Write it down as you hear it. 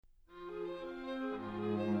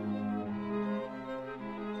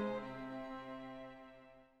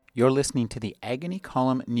You're listening to the Agony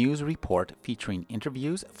Column News Report featuring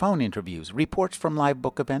interviews, phone interviews, reports from live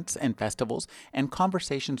book events and festivals, and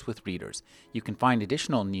conversations with readers. You can find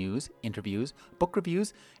additional news, interviews, book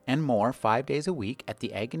reviews, and more 5 days a week at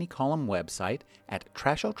the Agony Column website at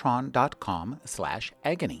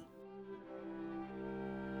trashotron.com/agony.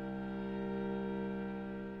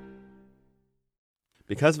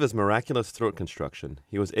 Because of his miraculous throat construction,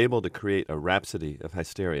 he was able to create a rhapsody of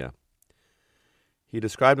hysteria. He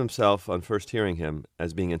described himself, on first hearing him,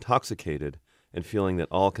 as being intoxicated and feeling that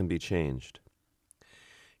all can be changed.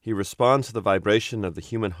 He responds to the vibration of the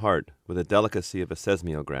human heart with the delicacy of a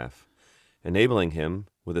seismograph, enabling him,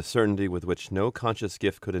 with a certainty with which no conscious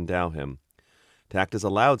gift could endow him, to act as a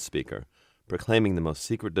loudspeaker, proclaiming the most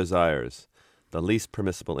secret desires, the least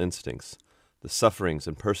permissible instincts, the sufferings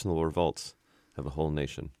and personal revolts of a whole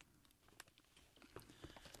nation.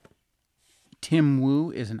 Tim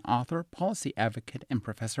Wu is an author, policy advocate, and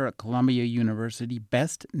professor at Columbia University,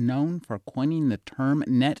 best known for coining the term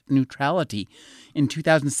net neutrality. In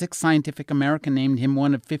 2006, Scientific American named him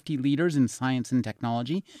one of 50 leaders in science and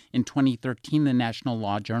technology. In 2013, the National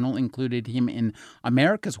Law Journal included him in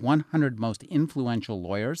America's 100 most influential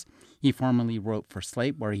lawyers. He formerly wrote for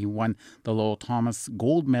Slate, where he won the Lowell Thomas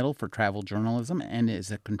Gold Medal for travel journalism, and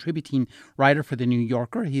is a contributing writer for The New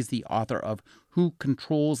Yorker. He's the author of Who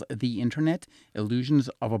Controls the Internet? Illusions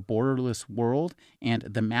of a Borderless World, and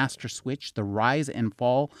The Master Switch, The Rise and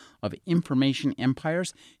Fall of Information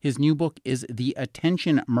Empires. His new book is The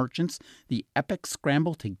Attention Merchants, The Epic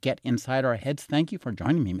Scramble to Get Inside Our Heads. Thank you for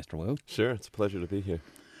joining me, Mr. Wu. Sure, it's a pleasure to be here.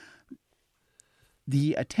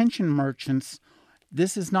 The Attention Merchants,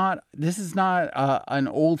 this is not an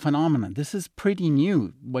old phenomenon. This is pretty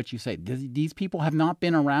new, what you say. These people have not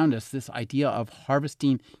been around us, this idea of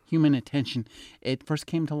harvesting human attention. It first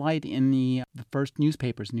came to light in the first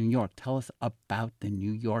newspapers in New York. Tell us about the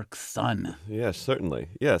New York Sun. Yes, certainly.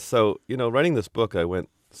 Yes, so, writing this book, I went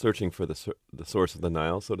searching for the source of the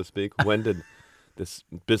Nile, so to speak. When did this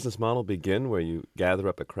business model begin where you gather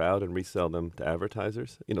up a crowd and resell them to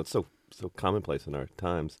advertisers? It's so commonplace in our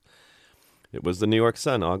times. It was the New York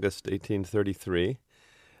Sun, August 1833.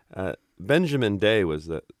 Benjamin Day was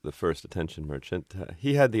the first attention merchant.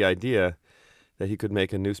 He had the idea that he could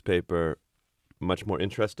make a newspaper much more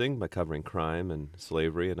interesting by covering crime and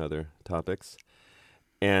slavery and other topics,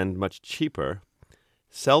 and much cheaper,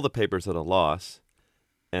 sell the papers at a loss,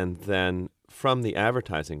 and then from the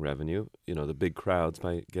advertising revenue, the big crowds,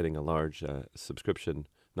 by getting a large a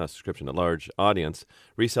large audience,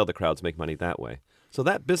 resell the crowds, make money that way. So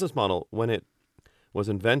that business model, when it was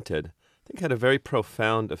invented, I think had a very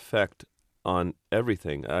profound effect on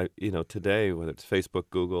everything. Today, whether it's Facebook,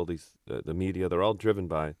 Google, the media, they're all driven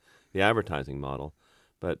by the advertising model.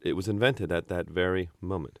 But it was invented at that very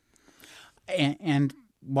moment. And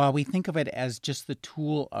while we think of it as just the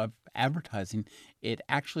tool of advertising, it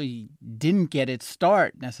actually didn't get its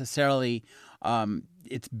start necessarily.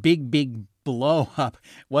 Its big blow up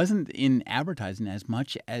wasn't in advertising as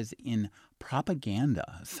much as in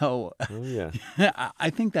propaganda. So I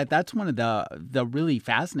think that's one of the really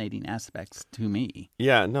fascinating aspects to me.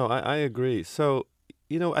 Yeah, no, I agree. So,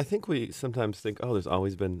 I think we sometimes think, there's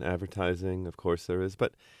always been advertising. Of course there is.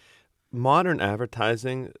 But modern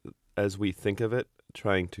advertising, as we think of it,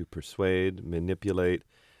 trying to persuade, manipulate,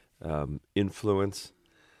 influence,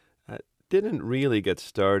 didn't really get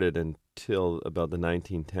started until about the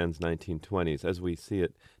 1910s, 1920s, as we see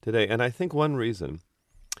it today. And I think one reason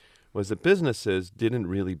was that businesses didn't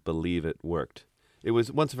really believe it worked. It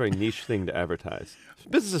was once a very niche thing to advertise.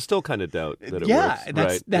 Businesses still kind of doubt that it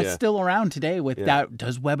works. That's still around today with that.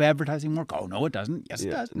 Does web advertising work? Oh, no, it doesn't. Yes,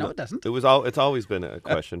 it does. No, it doesn't. It's always been a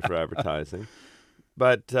question for advertising.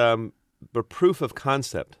 But the proof of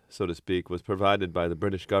concept, so to speak, was provided by the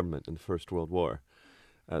British government in the First World War.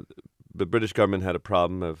 The British government had a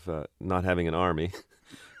problem of not having an army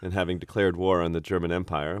and having declared war on the German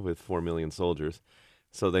Empire with 4 million soldiers.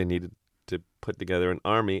 So they needed to put together an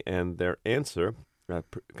army, and their answer,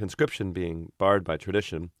 conscription being barred by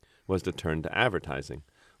tradition, was to turn to advertising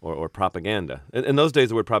or propaganda. In those days,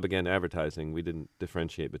 the word propaganda, advertising, we didn't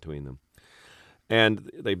differentiate between them.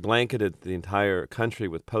 And they blanketed the entire country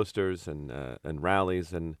with posters and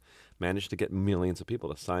rallies and managed to get millions of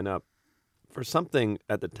people to sign up for something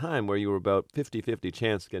at the time where you were about 50-50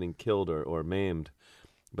 chance of getting killed or maimed.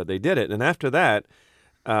 But they did it. And after that,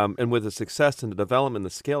 and with the success and the development and the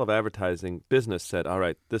scale of advertising, business said, all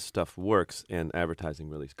right, this stuff works, and advertising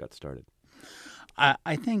really got started.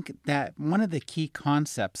 I think that one of the key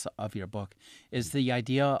concepts of your book is the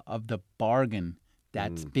idea of the bargain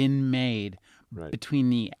that's been made between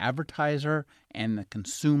the advertiser and the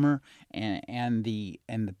consumer and the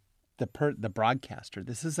the broadcaster.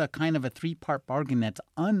 This is a kind of a three-part bargain that's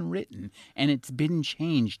unwritten, and it's been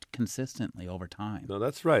changed consistently over time. No,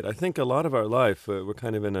 that's right. I think a lot of our life we're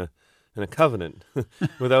kind of in a covenant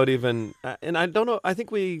without even. And I don't know. I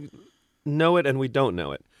think we know it and we don't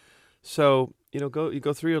know it. So you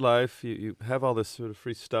go through your life. You have all this sort of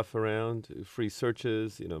free stuff around, free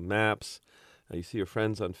searches. Maps. You see your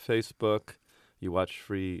friends on Facebook. You watch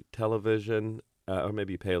free television, or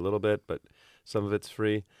maybe you pay a little bit, but some of it's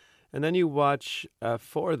free. And then you watch,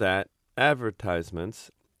 for that, advertisements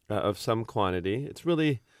of some quantity. It's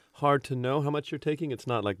really hard to know how much you're taking. It's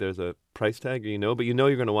not like there's a price tag, but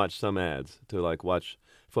you're going to watch some ads to like watch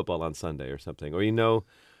football on Sunday or something. Or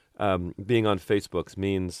being on Facebook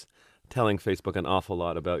means telling Facebook an awful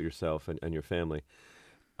lot about yourself and your family.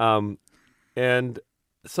 And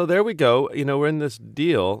so there we go. We're in this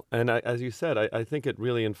deal, and as you said, I think it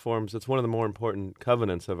really informs. It's one of the more important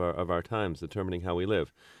covenants of our times, determining how we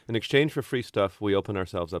live. In exchange for free stuff, we open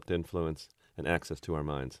ourselves up to influence and access to our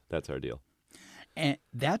minds. That's our deal. And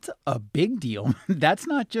that's a big deal. That's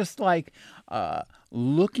not just like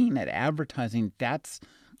looking at advertising. That's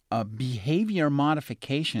a behavior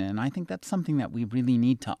modification. And I think that's something that we really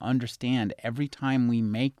need to understand every time we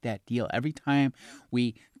make that deal, every time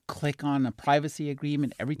we click on a privacy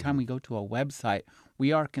agreement, every time we go to a website,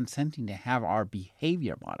 we are consenting to have our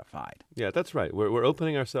behavior modified. Yeah, that's right. We're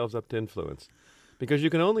opening ourselves up to influence, because you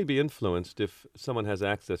can only be influenced if someone has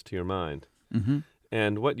access to your mind. Mm-hmm.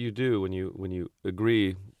 And what you do when you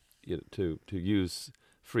agree to use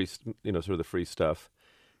free, sort of the free stuff,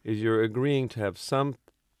 is you're agreeing to have some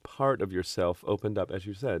part of yourself opened up, as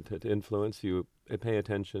you said, to influence you, pay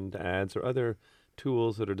attention to ads or other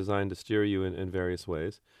tools that are designed to steer you in various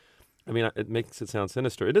ways. I mean, it makes it sound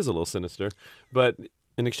sinister. It is a little sinister, but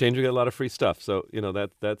in exchange we get a lot of free stuff. So,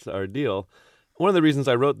 that's our deal. One of the reasons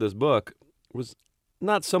I wrote this book was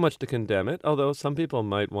not so much to condemn it, although some people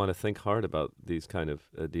might want to think hard about these kind of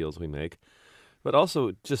deals we make, but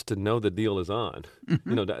also just to know the deal is on.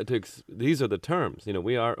 Mm-hmm. These are the terms.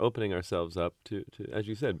 We are opening ourselves up to, as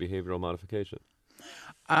you said, behavioral modification.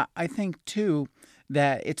 I think, too,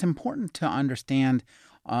 that it's important to understand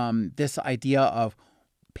this idea of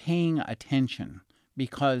paying attention,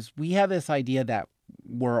 because we have this idea that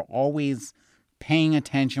we're always paying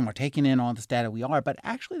attention, we're taking in all this data, we are, but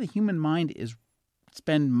actually the human mind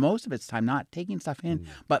spend most of its time not taking stuff in,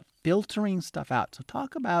 but filtering stuff out. So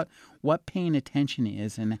talk about what paying attention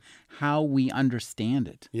is and how we understand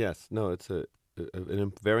it. Yes, no, it's a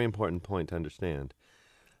very important point to understand.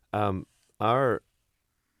 Our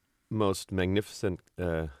most magnificent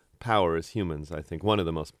power as humans, I think, one of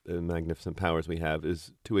the most magnificent powers we have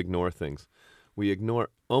is to ignore things. We ignore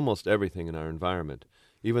almost everything in our environment,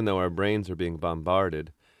 even though our brains are being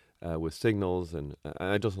bombarded with signals, and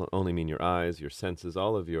I don't only mean your eyes, your senses,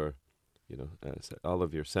 all of your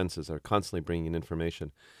senses are constantly bringing in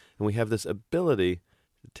information, and we have this ability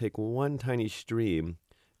to take one tiny stream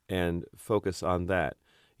and focus on that.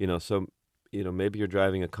 So maybe you're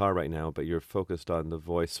driving a car right now, but you're focused on the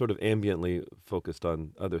voice, sort of ambiently focused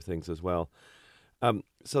on other things as well.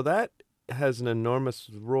 So that has an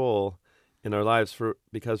enormous role in our lives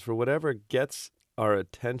because for whatever gets our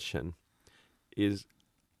attention is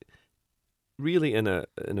really in a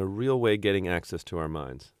real way getting access to our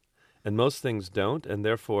minds. And most things don't, and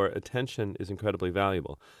therefore attention is incredibly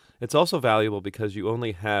valuable. It's also valuable because you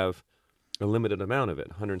only have a limited amount of it.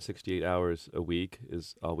 168 hours a week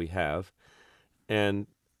is all we have. And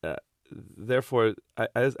therefore,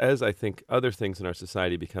 as I think other things in our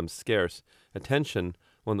society become scarce, attention,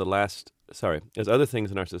 as other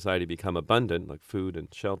things in our society become abundant, like food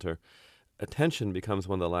and shelter, attention becomes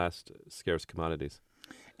one of the last scarce commodities.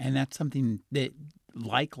 And that's something that,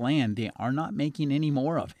 like land, they are not making any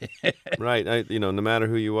more of it. Right. No matter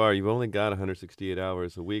who you are, you've only got 168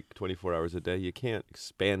 hours a week, 24 hours a day. You can't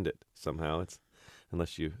expand it somehow.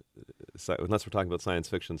 Unless we're talking about science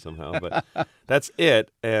fiction somehow, but that's it.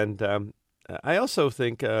 And I also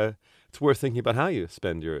think it's worth thinking about how you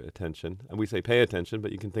spend your attention. And we say pay attention,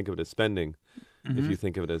 but you can think of it as spending if you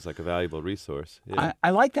think of it as like a valuable resource. Yeah. I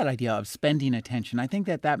like that idea of spending attention. I think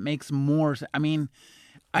that makes more. I mean,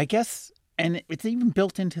 I guess, and it's even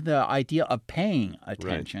built into the idea of paying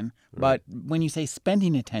attention. Right. But when you say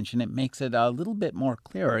spending attention, it makes it a little bit more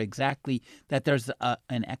clearer exactly that there's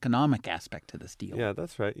an economic aspect to this deal. Yeah,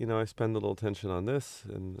 that's right. I spend a little attention on this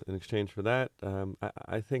in exchange for that.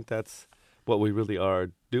 I think that's what we really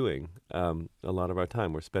are doing a lot of our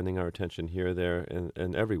time. We're spending our attention here, there,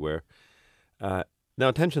 and everywhere. Now,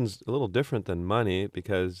 attention's a little different than money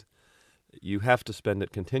because you have to spend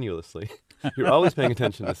it continuously. You're always paying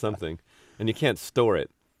attention to something, and you can't store it.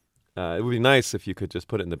 It would be nice if you could just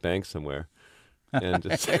put it in the bank somewhere. And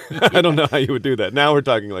just, I don't know how you would do that. Now we're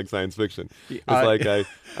talking like science fiction. It's like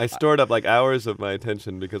I stored up like hours of my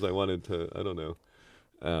attention because I wanted to, I don't know,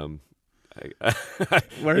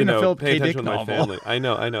 We're in a Philip pay K. Dick attention to my novel. family. I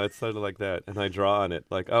know. It's sort of like that. And I draw on it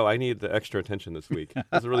like, oh, I need the extra attention this week.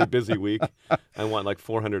 It's a really busy week. I want like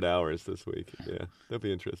 400 hours this week. Yeah, that'd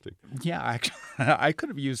be interesting. Yeah, actually, I could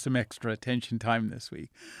have used some extra attention time this week.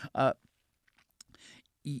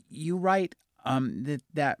 You write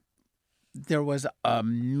that there was a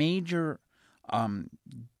major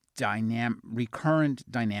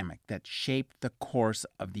recurrent dynamic that shaped the course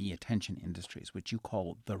of the attention industries, which you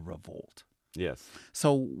call the revolt. Yes.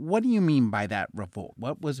 So what do you mean by that revolt?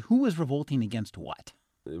 Who was revolting against what?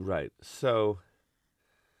 Right. So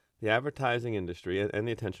the advertising industry and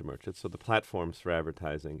the attention merchants, so the platforms for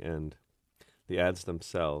advertising and the ads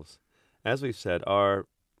themselves, as we've said, are,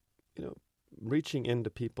 reaching into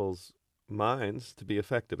people's minds to be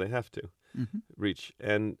effective. They have to reach.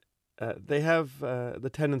 And they have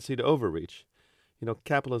the tendency to overreach.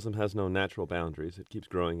 Capitalism has no natural boundaries. It keeps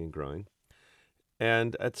growing and growing.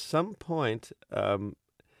 And at some point,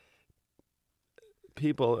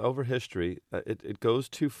 people over history, it goes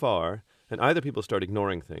too far, and either people start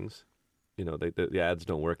ignoring things, the ads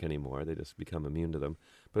don't work anymore, they just become immune to them.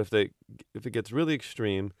 But if it gets really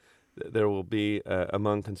extreme, there will be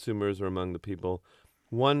among consumers or among the people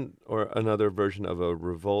one or another version of a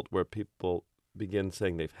revolt where people begin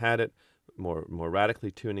saying they've had it, more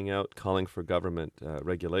radically tuning out, calling for government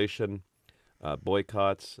regulation,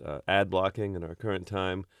 boycotts, ad blocking in our current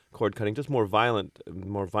time, cord cutting, just more violent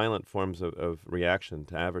forms of reaction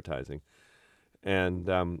to advertising. And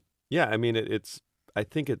I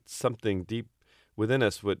think it's something deep within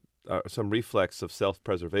us. Some reflex of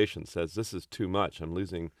self-preservation says this is too much. I'm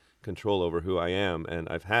losing control over who I am, and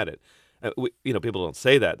I've had it. People don't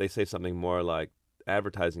say that. They say something more like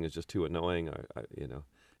advertising is just too annoying.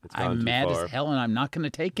 It's gone I'm too mad far. as hell, and I'm not going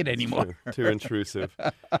to take it anymore. Too intrusive.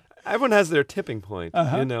 Everyone has their tipping point,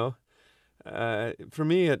 For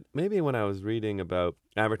me, maybe when I was reading about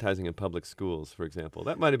advertising in public schools, for example,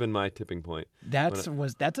 that might have been my tipping point. That's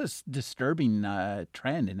a disturbing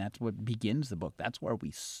trend, and that's what begins the book. That's where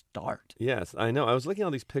we start. Yes, I know. I was looking at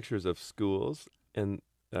all these pictures of schools, and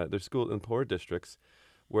there's schools in poor districts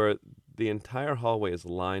where the entire hallway is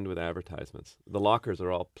lined with advertisements. The lockers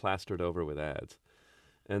are all plastered over with ads.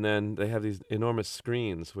 And then they have these enormous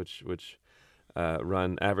screens which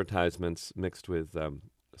run advertisements mixed with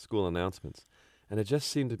school announcements. And it just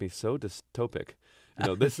seemed to be so dystopic.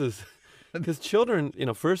 This is because children,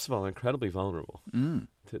 first of all, are incredibly vulnerable to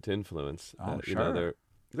influence. Sure.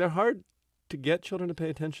 They're hard to get children to pay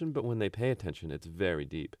attention, but when they pay attention, it's very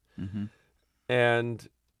deep. Mm-hmm. And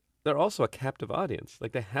they're also a captive audience.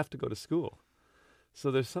 Like, they have to go to school.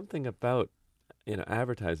 So there's something about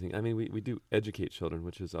advertising. I mean, we do educate children,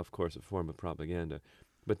 which is, of course, a form of propaganda.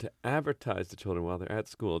 But to advertise to children while they're at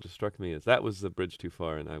school just struck me as that was the bridge too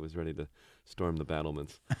far, and I was ready to storm the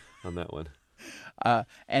battlements on that one.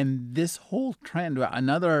 And this whole trend,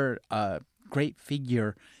 another great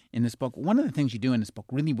figure in this book, one of the things you do in this book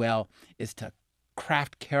really well is to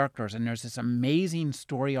craft characters, and there's this amazing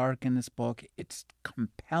story arc in this book. It's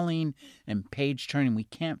compelling and page-turning. We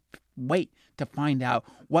can't wait to find out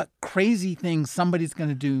what crazy things somebody's going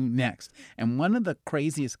to do next. And one of the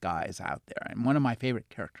craziest guys out there, and one of my favorite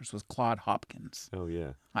characters, was Claude Hopkins. Oh,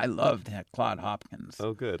 yeah. I loved Claude Hopkins.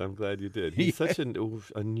 Oh, good. I'm glad you did. He's such an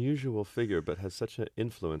unusual figure, but has such an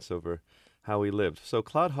influence over how he lived. So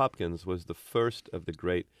Claude Hopkins was the first of the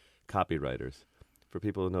great copywriters. For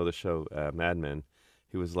people who know the show Mad Men,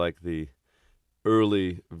 he was like the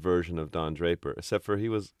early version of Don Draper, except for he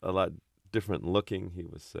was a lot different looking. He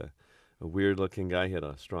was a weird-looking guy. He had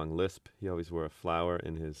a strong lisp. He always wore a flower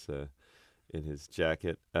in his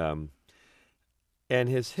jacket. And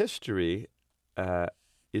his history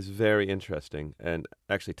is very interesting and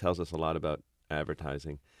actually tells us a lot about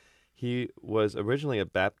advertising. He was originally a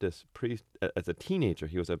Baptist priest. As a teenager,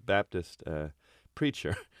 he was a Baptist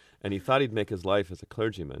preacher, and he thought he'd make his life as a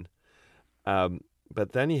clergyman.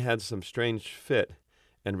 But then he had some strange fit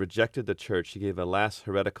and rejected the church. He gave a last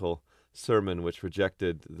heretical sermon which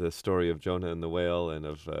rejected the story of Jonah and the whale and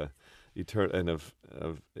of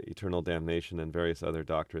eternal damnation and various other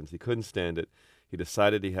doctrines. He couldn't stand it. He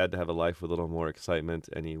decided he had to have a life with a little more excitement,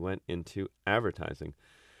 and he went into advertising.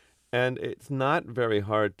 And it's not very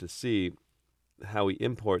hard to see how he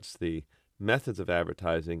imports the methods of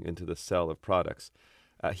advertising into the sale of products.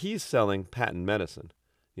 He's selling patent medicine,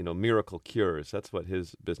 miracle cures. That's what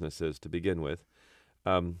his business is to begin with.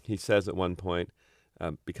 He says at one point,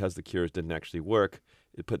 because the cures didn't actually work,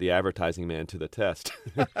 it put the advertising man to the test.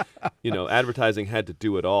 Advertising had to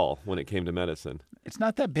do it all when it came to medicine. It's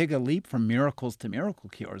not that big a leap from miracles to miracle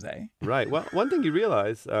cures, eh? Right. Well, one thing you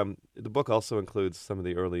realize, the book also includes some of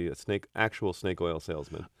the early actual snake oil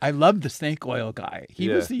salesmen. I love the snake oil guy. He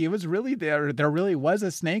Yeah. was really there. There really was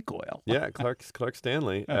a snake oil. Yeah, Clark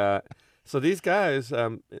Stanley. So these guys,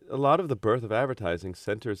 a lot of the birth of advertising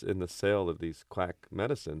centers in the sale of these quack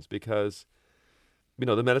medicines because,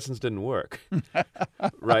 the medicines didn't work,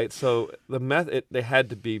 right? So they had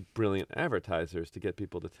to be brilliant advertisers to get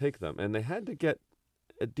people to take them, and they had to get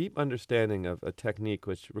a deep understanding of a technique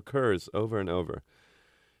which recurs over and over,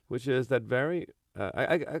 which is that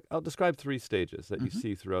I'll describe 3 stages that you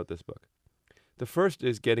see throughout this book. The first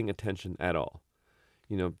is getting attention at all.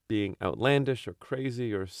 Being outlandish or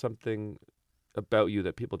crazy or something about you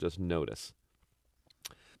that people just notice.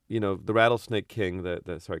 The Rattlesnake King,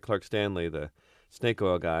 Clark Stanley, the snake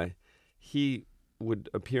oil guy, he would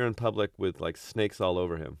appear in public with like snakes all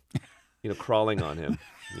over him, crawling on him.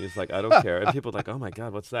 He's like, I don't care. And people are like, oh my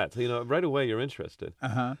God, what's that? So, right away you're interested.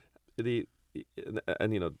 Uh-huh.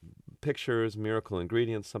 Pictures, miracle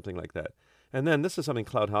ingredients, something like that. And then this is something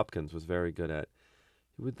Cloud Hopkins was very good at.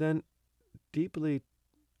 He would then deeply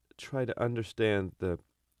try to understand the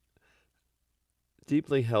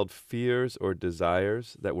deeply held fears or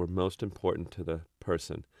desires that were most important to the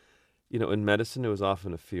person. In medicine, it was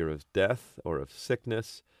often a fear of death or of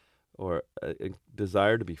sickness or a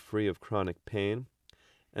desire to be free of chronic pain.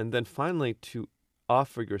 And then finally, to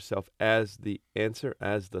offer yourself as the answer,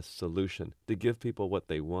 as the solution, to give people what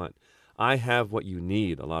they want. I have what you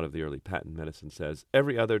need, a lot of the early patent medicine says.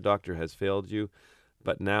 Every other doctor has failed you,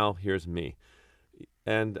 but now here's me.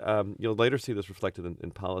 And you'll later see this reflected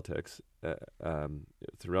in politics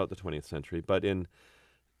throughout the 20th century. But in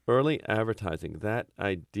early advertising, that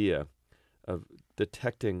idea of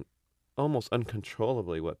detecting almost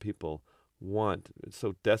uncontrollably what people want,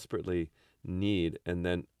 so desperately need, and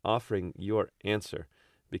then offering your answer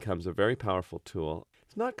becomes a very powerful tool.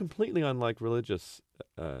 It's not completely unlike religious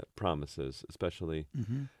promises, especially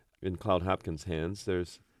in Cloud Hopkins' hands.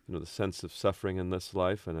 There's the sense of suffering in this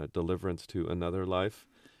life and a deliverance to another life.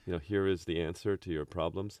 Here is the answer to your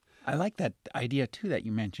problems. I like that idea, too, that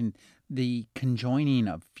you mentioned, the conjoining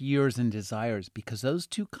of fears and desires, because those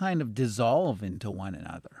two kind of dissolve into one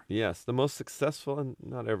another. Yes, the most successful, and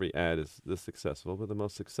not every ad is this successful, but the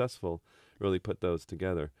most successful really put those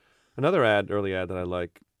together. Another early ad that I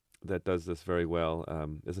like that does this very well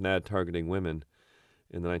is an ad targeting women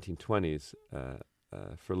in the 1920s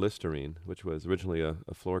for Listerine, which was originally a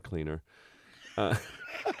floor cleaner. That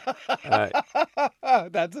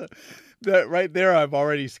right there, I'm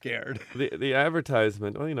already scared. The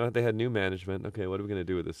advertisement, they had new management. Okay, what are we going to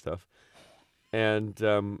do with this stuff?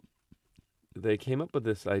 And they came up with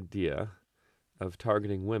this idea of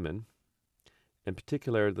targeting women, and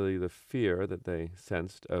particularly the fear that they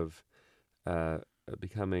sensed of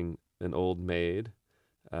becoming an old maid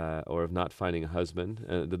or of not finding a husband,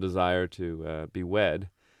 the desire to be wed.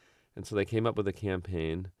 And so they came up with a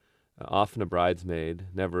campaign, Often a Bridesmaid,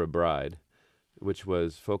 Never a Bride, which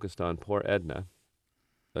was focused on poor Edna,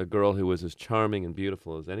 a girl who was as charming and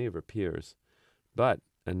beautiful as any of her peers, but,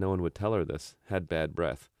 and no one would tell her this, had bad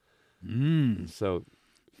breath. So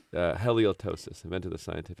halitosis, invented the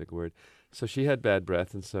scientific word. So she had bad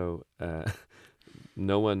breath, and so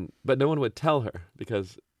no one would tell her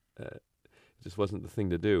because it just wasn't the thing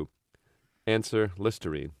to do. Answer,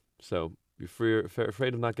 Listerine. So if you're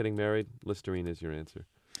afraid of not getting married, Listerine is your answer.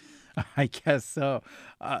 I guess so.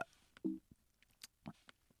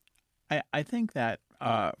 I think that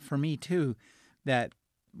for me too, that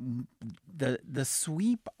the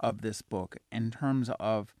sweep of this book in terms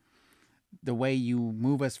of the way you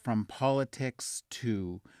move us from politics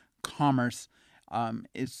to commerce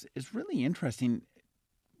is really interesting.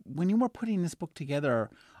 When you were putting this book together,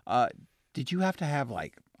 did you have to have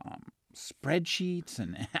like spreadsheets?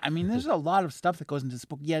 And I mean, there's a lot of stuff that goes into this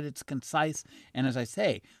book, yet it's concise and, as I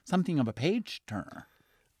say, something of a page turner.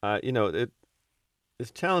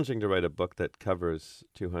 It's challenging to write a book that covers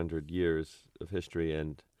 200 years of history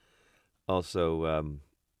and also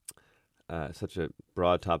such a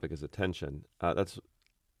broad topic as attention. That's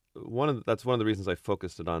one of the reasons I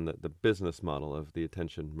focused it on the business model of the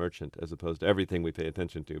attention merchant as opposed to everything we pay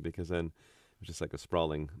attention to, because then it's just like a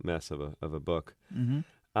sprawling mess of a book. Mm-hmm.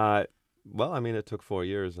 Well, I mean, it took 4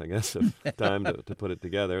 years, I guess, of time to put it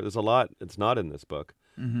together. There's a lot. It's not in this book.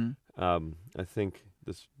 Mm-hmm. I think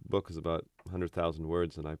this book is about 100,000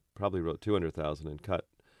 words, and I probably wrote 200,000 and cut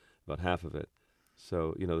about half of it.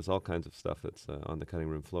 So, there's all kinds of stuff that's on the cutting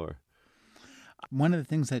room floor. One of the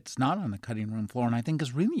things that's not on the cutting room floor, and I think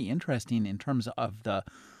is really interesting in terms of the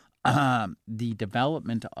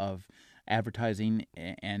development of advertising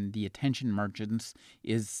and the attention merchants,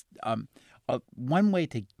 is one way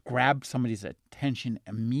to grab somebody's attention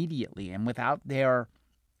immediately and without their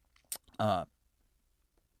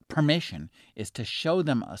permission is to show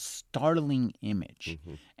them a startling image.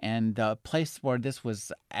 Mm-hmm. And the place where this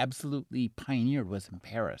was absolutely pioneered was in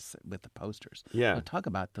Paris with the posters. Yeah. So talk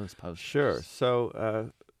about those posters. Sure.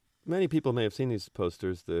 So many people may have seen these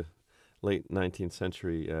posters, the late 19th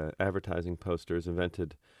century advertising posters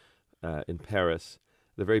invented in Paris.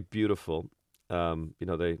 They're very beautiful. They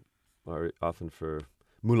are often for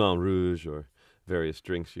Moulin Rouge or various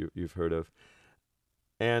drinks you've heard of.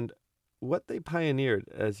 And what they pioneered,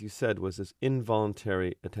 as you said, was this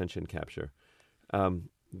involuntary attention capture.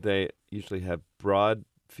 They usually have broad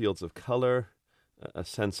fields of color, a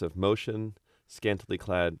sense of motion, scantily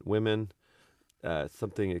clad women,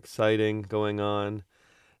 something exciting going on.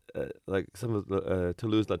 Like some of the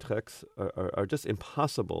Toulouse-Lautrec's are just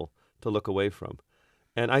impossible to look away from.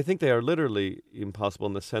 And I think they are literally impossible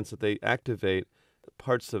in the sense that they activate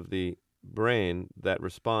parts of the brain that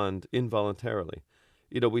respond involuntarily.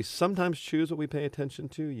 We sometimes choose what we pay attention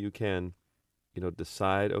to. You can,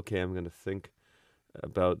 decide, okay, I'm going to think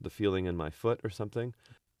about the feeling in my foot or something.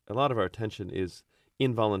 A lot of our attention is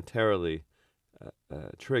involuntarily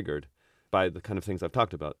triggered by the kind of things I've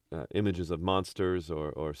talked about, images of monsters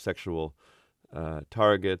or sexual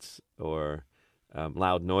targets or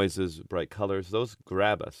loud noises, bright colors. Those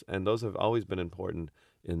grab us, and those have always been important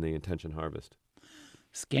in the attention harvest.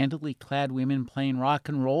 Scantily clad women playing rock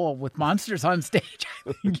and roll with monsters on stage.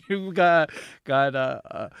 I think you've got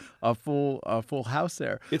a full house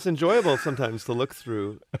there. It's enjoyable sometimes to look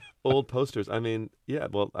through old posters. I mean,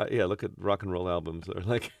 look at rock and roll albums or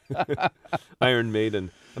like Iron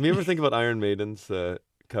Maiden. I mean, you ever think about Iron Maiden's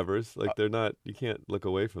covers? Like you can't look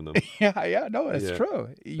away from them. No, it's true.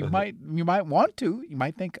 You might want to. You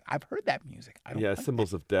might think, I've heard that music. I don't like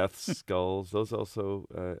symbols of death, skulls. Those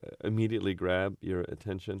also immediately grab your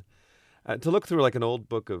attention. To look through like an old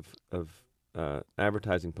book of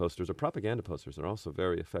advertising posters or propaganda posters are also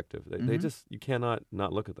very effective. They just, you cannot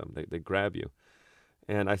not look at them. They grab you.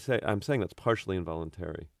 And I'm saying that's partially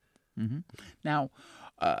involuntary. Mm-hmm. Now,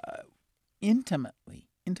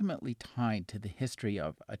 intimately tied to the history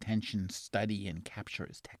of attention study and capture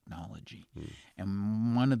is technology.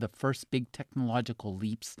 And one of the first big technological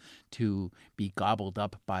leaps to be gobbled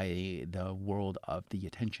up by the world of the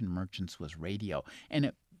attention merchants was radio.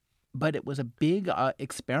 But it was a big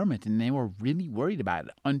experiment, and they were really worried about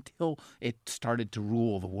it until it started to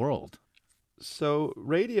rule the world. So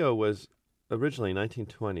radio was originally,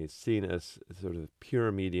 1920s, seen as sort of a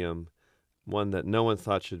pure medium, one that no one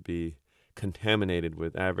thought should be contaminated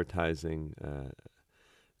with advertising,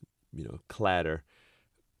 clatter.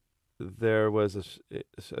 There was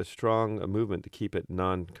a strong movement to keep it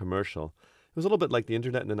non-commercial. It was a little bit like the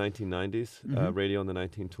internet in the 1990s, radio in the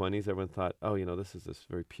 1920s. Everyone thought, this is this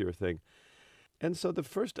very pure thing. And so the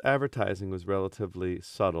first advertising was relatively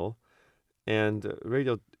subtle, and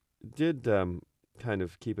radio did kind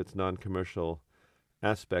of keep its non-commercial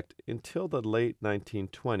aspect until the late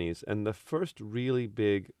 1920s. And the first really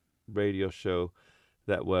big radio show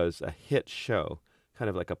that was a hit show, kind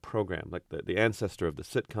of like a program, like the ancestor of the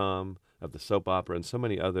sitcom, of the soap opera, and so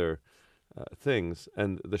many other things.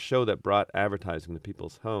 And the show that brought advertising to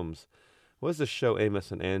people's homes was the show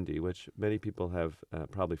Amos and Andy, which many people have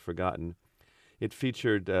probably forgotten. It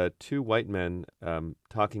featured two white men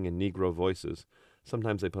talking in Negro voices.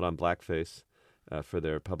 Sometimes they put on blackface for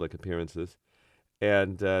their public appearances.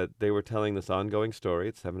 And they were telling this ongoing story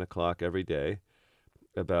at 7 o'clock every day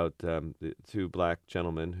about the two black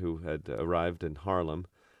gentlemen who had arrived in Harlem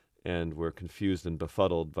and were confused and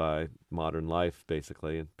befuddled by modern life,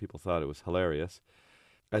 basically, and people thought it was hilarious.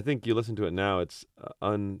 I think you listen to it now, it's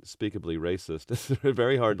unspeakably racist. It's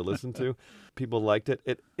very hard to listen to. People liked it.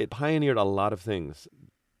 It pioneered a lot of things.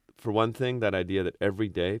 For one thing, that idea that every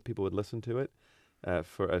day people would listen to it at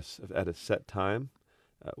a set time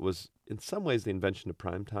was in some ways the invention of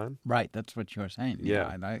prime time. Right, that's what you're saying.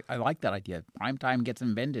 Yeah. And I like that idea. Prime time gets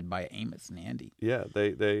invented by Amos and Andy. Yeah,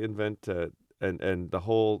 they invent, and the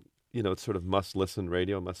whole, it's sort of must-listen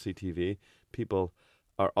radio, must-see TV. People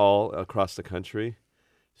are all across the country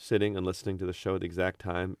sitting and listening to the show at the exact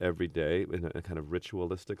time every day in a kind of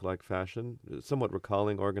ritualistic-like fashion, somewhat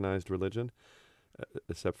recalling organized religion,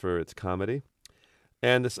 except for its comedy.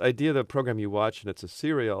 And this idea of the program you watch, and it's a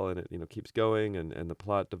serial, and it keeps going, and the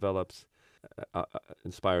plot develops,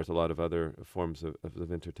 inspires a lot of other forms of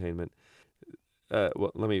entertainment.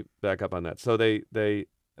 Well, let me back up on that. So they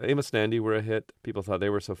Amos and Andy were a hit. People thought they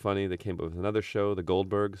were so funny. They came up with another show, The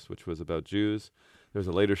Goldbergs, which was about Jews. There was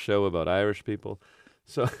a later show about Irish people.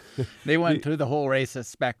 So They went through the whole racist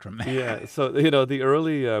spectrum there. yeah, so the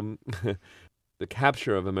early the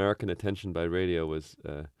capture of American attention by radio was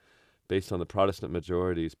based on the Protestant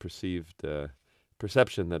majority's perceived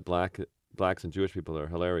perception that blacks and Jewish people are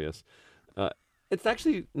hilarious. It's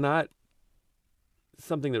actually not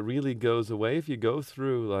something that really goes away. If you go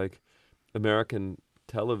through like American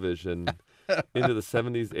television into the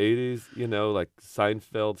 70s, 80s, like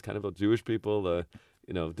Seinfeld's kind of about Jewish people,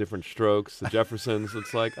 different strokes, the Jeffersons.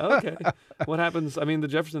 It's like, okay, what happens? I mean, the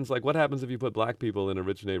Jeffersons, like, what happens if you put black people in a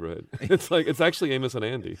rich neighborhood? It's actually Amos and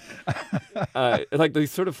Andy. Like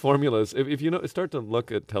these sort of formulas. If you start to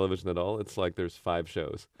look at television at all, it's like there's 5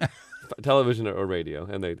 shows, television or radio,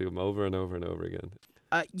 and they do them over and over and over again.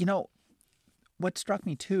 What struck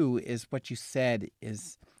me too is what you said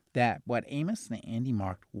is that what Amos and Andy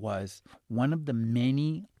marked was one of the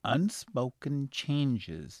many unspoken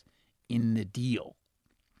changes in the deal.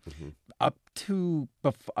 Mm-hmm. Up to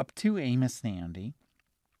Amos and Andy,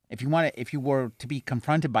 if you were to be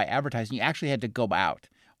confronted by advertising, you actually had to go out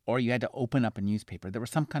or you had to open up a newspaper. There was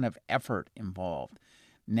some kind of effort involved.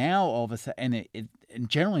 Now all of a sudden, and it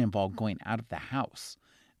generally involved going out of the house.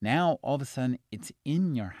 Now all of a sudden, it's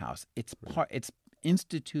in your house. It's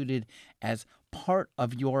instituted as part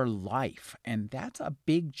of your life, and that's a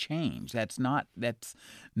big change. That's not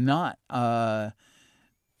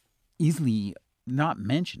easily not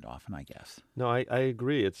mentioned often, I guess. No, I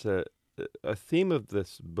agree. It's a theme of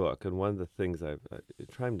this book, and one of the things I'm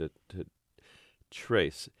trying to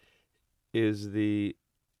trace is the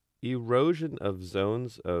erosion of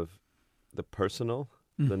zones of the personal,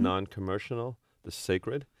 the non-commercial, the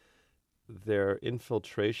sacred, their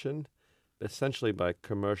infiltration essentially by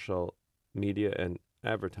commercial media and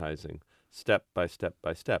advertising, step by step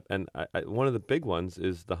by step. And one of the big ones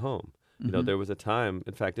is the home. There was a time,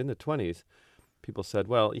 in fact, in the 1920s, people said,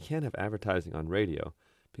 well, you can't have advertising on radio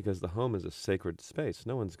because the home is a sacred space.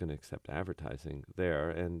 No one's going to accept advertising there,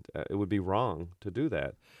 and it would be wrong to do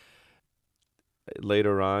that.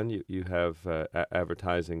 Later on, you have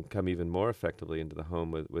advertising come even more effectively into the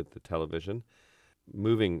home with the television.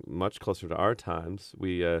 Moving much closer to our times,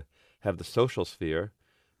 we have the social sphere.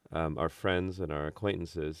 Our friends and our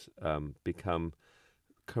acquaintances become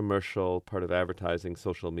commercial, part of advertising,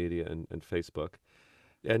 social media, and Facebook.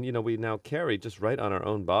 And, we now carry just right on our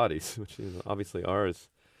own bodies, which obviously ours,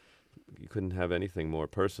 you couldn't have anything more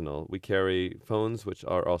personal. We carry phones, which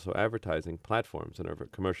are also advertising platforms and are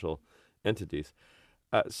commercial entities.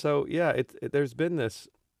 There's been this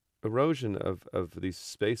erosion of these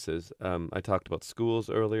spaces. I talked about schools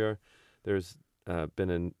earlier. There's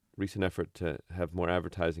been a recent effort to have more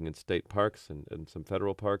advertising in state parks and some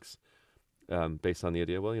federal parks based on the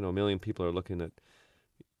idea, well, 1 million people are looking at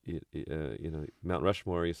Mount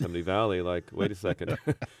Rushmore, Yosemite Valley, like, wait a second.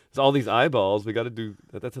 It's all these eyeballs. We got to do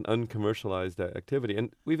that's an uncommercialized activity.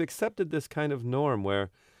 And we've accepted this kind of norm where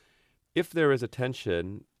if there is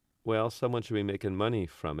attention, well, someone should be making money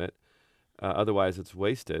from it. Otherwise, it's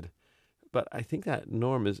wasted. But I think that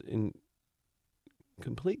norm is in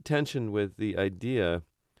complete tension with the idea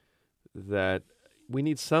that we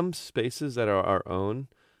need some spaces that are our own,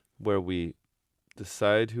 where we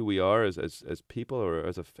decide who we are as people or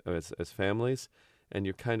as families, and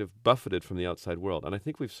you're kind of buffeted from the outside world. And I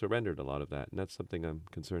think we've surrendered a lot of that, and that's something I'm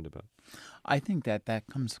concerned about. I think that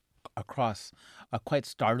comes across quite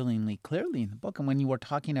startlingly clearly in the book. And when you were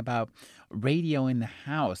talking about radio in the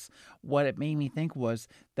house, what it made me think was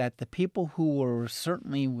that the people who were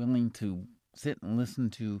certainly willing to sit and listen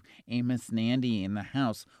to Amos and Andy in the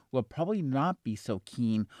house will probably not be so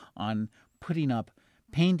keen on putting up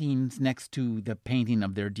paintings next to the painting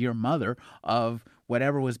of their dear mother of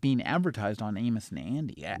whatever was being advertised on Amos and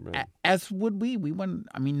Andy. Right. As would we. We wouldn't.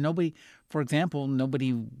 I mean, nobody, for example,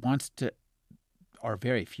 nobody wants to, or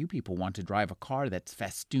very few people want to drive a car that's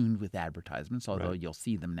festooned with advertisements, although you'll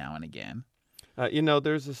see them now and again.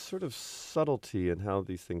 There's a sort of subtlety in how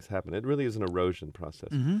these things happen. It really is an erosion process.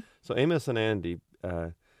 Mm-hmm. So Amos and Andy,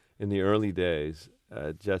 in the early days,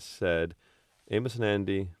 just said, Amos and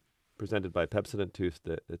Andy, presented by Pepsodent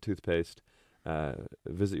toothpaste,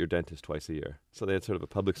 visit your dentist twice a year. So they had sort of a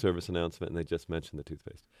public service announcement, and they just mentioned the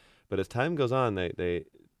toothpaste. But as time goes on, they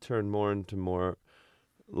turn more into more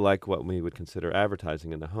like what we would consider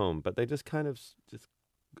advertising in the home. But they just kind of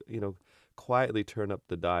quietly turn up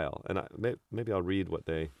the dial. And maybe I'll read what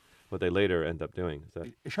they later end up doing.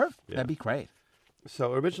 Sure, yeah. That'd be great.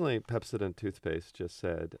 So originally, Pepsodent toothpaste just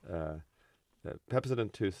said,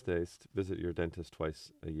 Pepsodent toothpaste, visit your dentist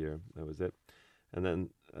twice a year. That was it. And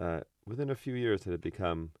then within a few years, it had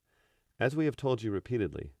become, as we have told you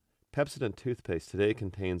repeatedly, Pepsodent toothpaste today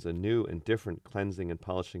contains a new and different cleansing and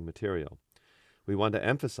polishing material. We want to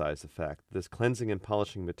emphasize the fact that this cleansing and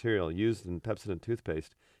polishing material used in Pepsodent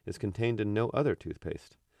toothpaste is contained in no other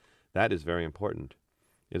toothpaste. That is very important.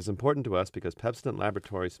 It is important to us because Pepsodent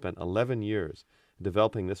Laboratories spent 11 years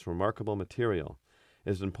developing this remarkable material.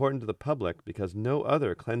 It is important to the public because no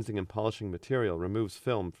other cleansing and polishing material removes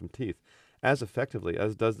film from teeth as effectively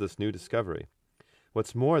as does this new discovery.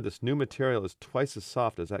 What's more, this new material is twice as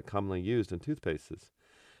soft as that commonly used in toothpastes.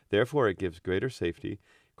 Therefore, it gives greater safety,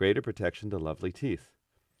 greater protection to lovely teeth.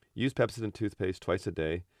 Use Pepsodent toothpaste twice a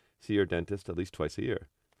day. See your dentist at least twice a year.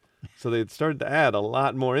 So they started to add a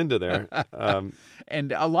lot more into there.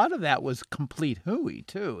 And a lot of that was complete hooey,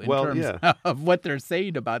 too, in terms of what they're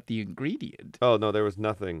saying about the ingredient. Oh, no, there was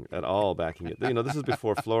nothing at all backing it. This is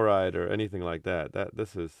before fluoride or anything like that.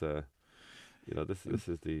 This is the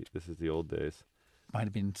old days. Might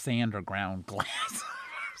have been sand or ground glass.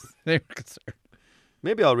 They're concerned.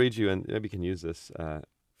 Maybe I'll read you, and maybe you can use this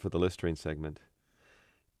for the Listerine segment.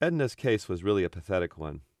 Edna's case was really a pathetic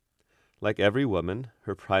one. Like every woman,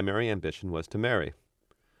 her primary ambition was to marry.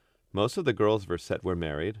 Most of the girls Verset were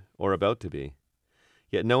married, or about to be.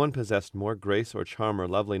 Yet no one possessed more grace or charm or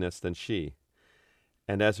loveliness than she.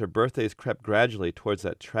 And as her birthdays crept gradually towards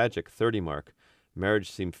that tragic 30 mark,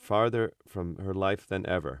 marriage seemed farther from her life than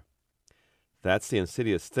ever. That's the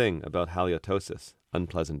insidious thing about halitosis,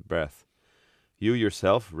 unpleasant breath. You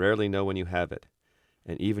yourself rarely know when you have it,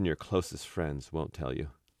 and even your closest friends won't tell you.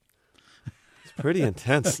 It's pretty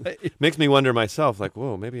intense. Makes me wonder myself, like,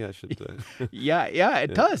 whoa, maybe I should...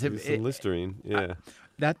 it does. Use some Listerine, yeah.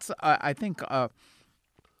 That's, I think,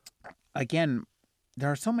 again, there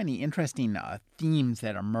are so many interesting themes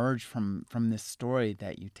that emerge from this story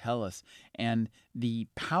that you tell us. And the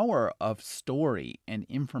power of story and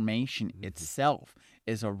information itself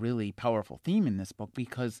is a really powerful theme in this book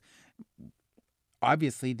because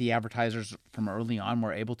obviously the advertisers from early on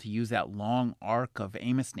were able to use that long arc of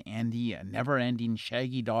Amos and Andy, a never-ending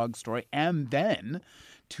Shaggy Dog story, and then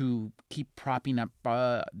to keep propping up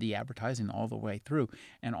the advertising all the way through.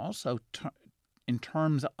 And also in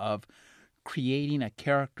terms of creating a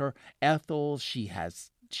character, Ethel, she's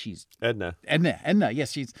Edna.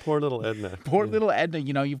 Yes, she's poor little Edna. Little Edna.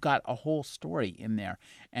 You've got a whole story in there,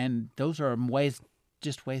 and those are ways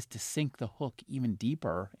to sink the hook even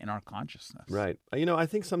deeper in our consciousness. Right. I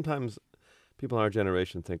think sometimes people in our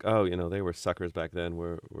generation think, oh, they were suckers back then.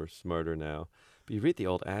 We're smarter now. But you read the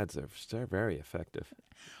old ads; they're very effective.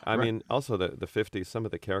 I mean, also the 50s. Some of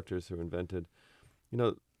the characters who were invented,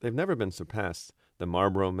 they've never been surpassed. The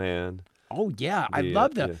Marlboro Man. Oh yeah, I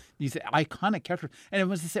love these iconic characters. And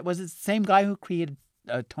was it the same guy who created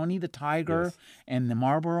Tony the Tiger and the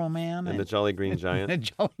Marlboro Man and the Jolly Green Giant? The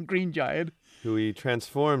Jolly Green Giant, who he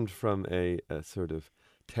transformed from a sort of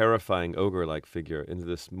terrifying ogre-like figure into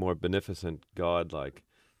this more beneficent god-like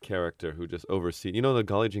character who just oversees. The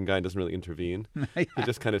Jolly Green Giant doesn't really intervene. He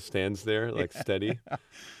just kind of stands there, like steady.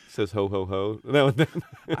 Says ho, ho, ho. Now and then.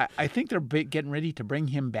 I think they're getting ready to bring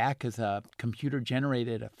him back as a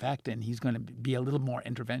computer-generated effect, and he's going to be a little more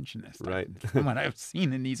interventionist. Right. From what I've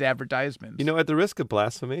seen in these advertisements. At the risk of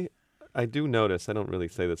blasphemy, I do notice, I don't really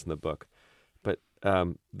say this in the book, but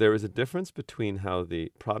there is a difference between how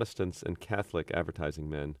the Protestants and Catholic advertising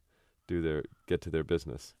men get to their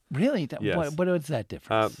business. Really? Yes. What is that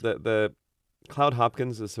difference? The Cloud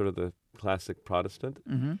Hopkins is sort of the classic Protestant,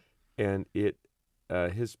 and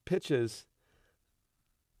his pitches,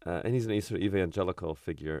 and he's an sort of evangelical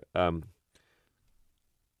figure,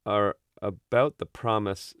 are about the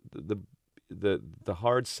promise, the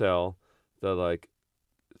hard sell, the like,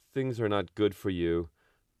 things are not good for you,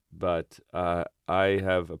 but I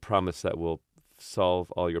have a promise that will solve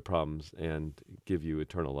all your problems and give you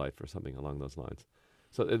eternal life or something along those lines.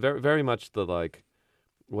 So very, very much the like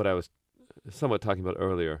what I was somewhat talking about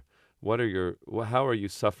earlier. How are you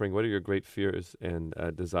suffering? What are your great fears and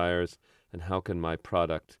desires? And how can my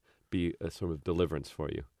product be a sort of deliverance for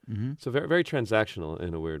you? Mm-hmm. So very, very transactional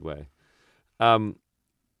in a weird way.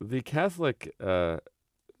 The Catholic,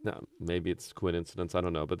 maybe it's coincidence, I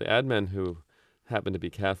don't know, but the ad men who happen to be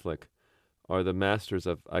Catholic are the masters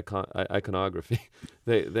of iconography.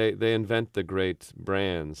 They invent the great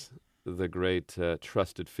brands, the great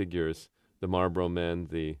trusted figures, the Marlboro Men,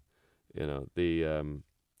 the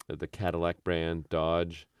Cadillac brand,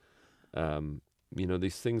 Dodge,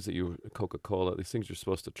 these things that Coca-Cola, these things you're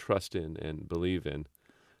supposed to trust in and believe in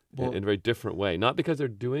a very different way. Not because they're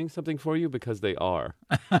doing something for you, because they are.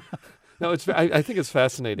 No, I think it's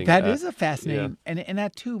fascinating. That is a fascinating, and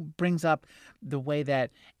that too brings up the way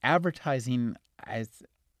that advertising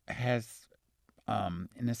has,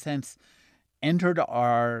 in a sense, entered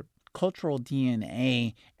our cultural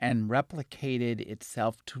DNA and replicated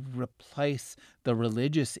itself to replace the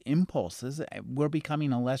religious impulses. We're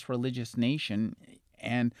becoming a less religious nation,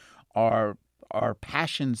 and our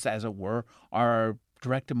passions, as it were, are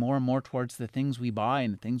directed more and more towards the things we buy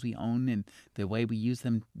and the things we own and the way we use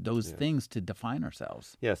them, those things to define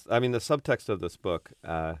ourselves. Yes. I mean, the subtext of this book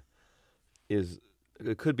it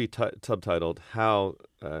could be subtitled How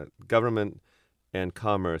Government and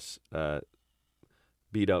Commerce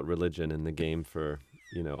Beat Out Religion in the Game for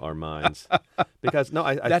our Minds. Because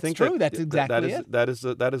I That's think true. That's exactly it.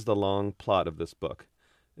 That is the long plot of this book,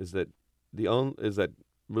 is that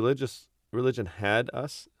religion had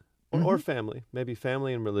us, or family, maybe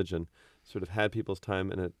family and religion, sort of had people's time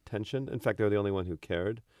and attention. In fact, they were the only one who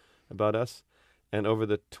cared about us. And over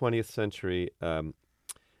the 20th century,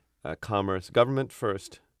 commerce, government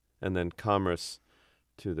first, and then commerce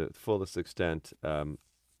to the fullest extent,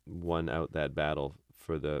 won out that battle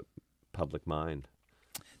for the public mind.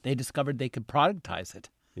 They discovered they could productize it.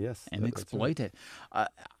 Yes, and exploit it.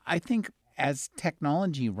 I think as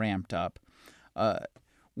technology ramped up,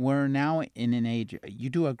 we're now in an age. You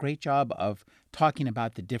do a great job of talking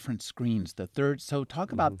about the different screens.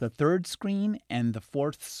 Talk about the third screen and the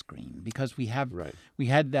fourth screen, because we had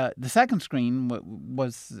the second screen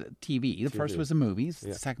was TV. The first was the movies.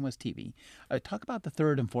 The second was TV. Talk about the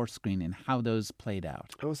third and fourth screen and how those played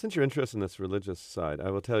out. Well, since you're interested in this religious side,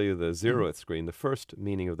 I will tell you the zeroth screen. The first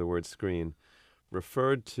meaning of the word screen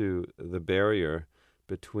referred to the barrier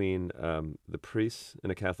between the priests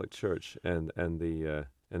in a Catholic church and the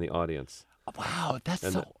audience. Wow, that's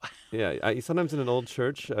and sometimes in an old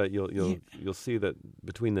church, you'll see that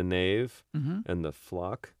between the nave and the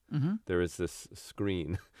flock, there is this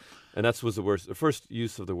screen, and that was the first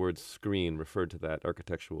use of the word screen referred to that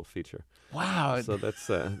architectural feature. Wow! So that's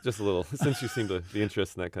just a little. Since you seem to be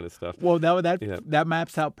interested in that kind of stuff. Well, that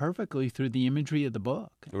maps out perfectly through the imagery of the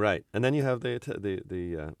book. Right, and then you have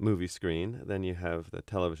the movie screen. Then you have the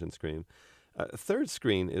television screen. Third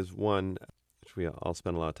screen is one which we all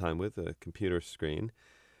spend a lot of time with, a computer screen.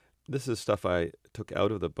 This is stuff I took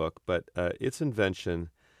out of the book, but its invention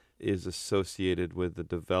is associated with the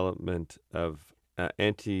development of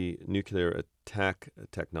anti-nuclear attack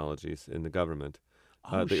technologies in the government.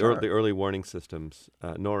 The early warning systems,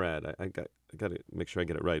 NORAD, I got to make sure I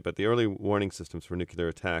get it right, but the early warning systems for nuclear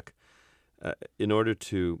attack, in order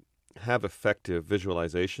to have effective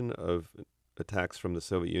visualization of attacks from the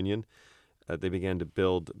Soviet Union, they began to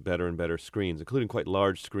build better and better screens, including quite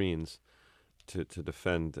large screens, to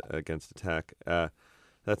defend against attack.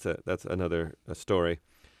 That's another story.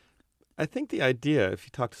 I think the idea, if you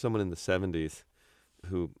talk to someone in the 70s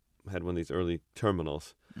who had one of these early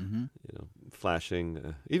terminals,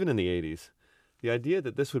 flashing, even in the 80s, the idea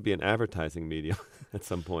that this would be an advertising medium at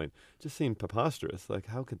some point just seemed preposterous. Like,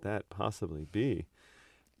 how could that possibly be?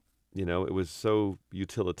 It was so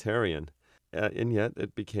utilitarian. And yet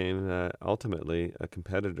it became ultimately a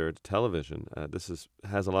competitor to television. This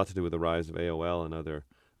has a lot to do with the rise of AOL and other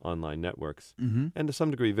online networks, and to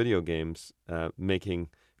some degree video games making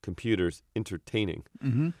computers entertaining.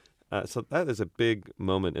 So that is a big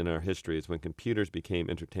moment in our history, is when computers became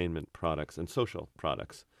entertainment products and social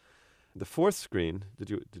products. The fourth screen, did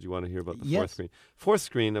you want to hear about the fourth screen? Fourth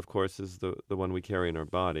screen, of course, is the one we carry in our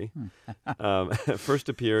body. First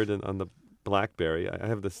appeared on the BlackBerry. I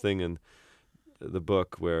have this thing in the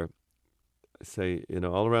book where I say,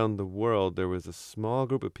 all around the world there was a small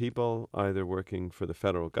group of people either working for the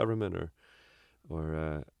federal government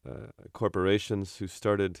or corporations who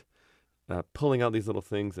started pulling out these little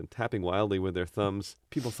things and tapping wildly with their thumbs.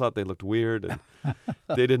 People thought they looked weird, and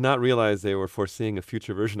they did not realize they were foreseeing a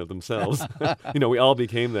future version of themselves. We all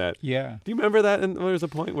became that. Yeah. Do you remember that? And there was a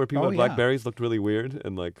point where people with BlackBerries looked really weird,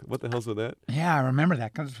 and like, what the hell's with that? Yeah, I remember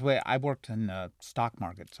that, because I worked in the stock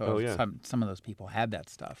market, so some of those people had that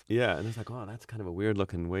stuff. Yeah, and it's like, wow, that's kind of a weird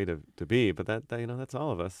looking way to be, but that's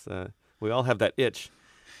all of us. We all have that itch.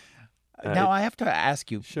 Now, I have to ask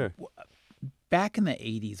you. Sure. Back in the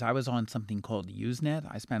 80s, I was on something called Usenet.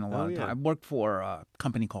 I spent a lot of time. I worked for a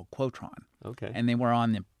company called Quotron. Okay. And they were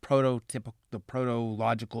on the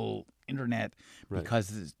proto-logical internet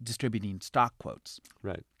because it's distributing stock quotes.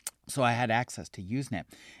 Right. So I had access to Usenet.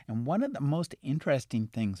 And one of the most interesting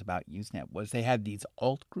things about Usenet was they had these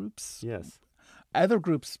alt groups. Yes. Other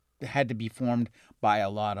groups had to be formed by a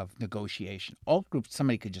lot of negotiation. Alt groups,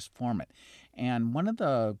 somebody could just form it. And one of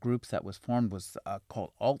the groups that was formed was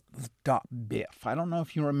called Alt.Biff. I don't know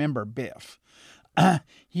if you remember Biff.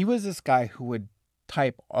 He was this guy who would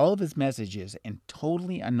type all of his messages in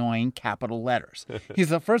totally annoying capital letters. He's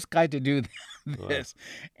the first guy to do this.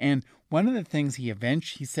 Wow. And one of the things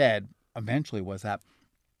he said eventually was that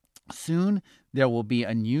soon there will be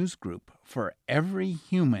a news group for every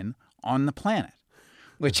human on the planet,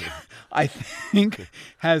 which I think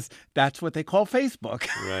that's what they call Facebook.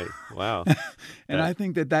 Right. Wow. And I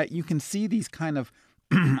think that you can see these kind of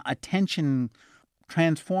attention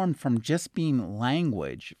transformed from just being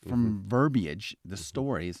language, from verbiage, the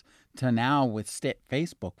stories, to now with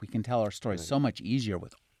Facebook, we can tell our stories so much easier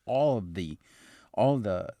with all the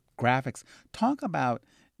graphics. Talk about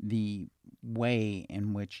the way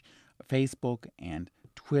in which Facebook and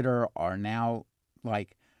Twitter are now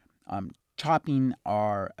like chopping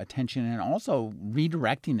our attention and also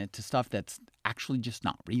redirecting it to stuff that's actually just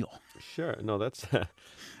not real. Sure. No, there's a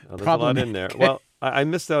lot in there. Well, I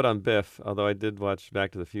missed out on Biff, although I did watch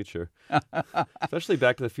Back to the Future, especially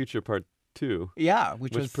Back to the Future Part 2. Yeah,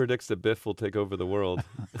 which predicts that Biff will take over the world.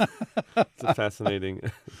 It's a fascinating,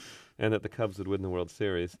 and that the Cubs would win the World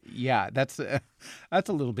Series. Yeah, that's a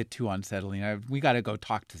little bit too unsettling. We got to go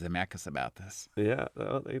talk to Zemeckis about this. Yeah,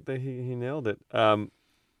 he nailed it. I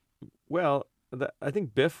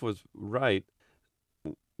think Biff was right.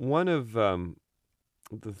 One of the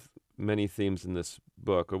many themes in this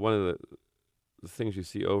book, or one of the things you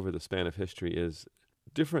see over the span of history, is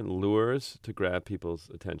different lures to grab people's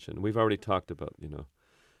attention. We've already talked about,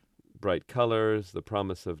 bright colors, the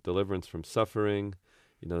promise of deliverance from suffering,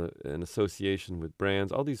 an association with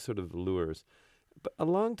brands, all these sort of lures. But a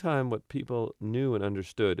long time, what people knew and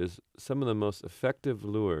understood is some of the most effective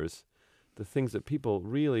lures, the things that people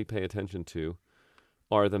really pay attention to,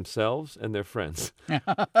 are themselves and their friends.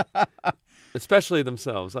 Especially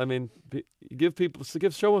themselves. I mean,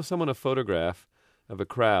 show someone a photograph of a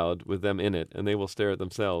crowd with them in it, and they will stare at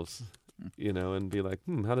themselves, and be like,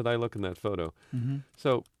 how did I look in that photo? Mm-hmm.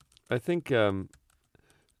 So I think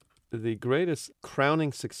the greatest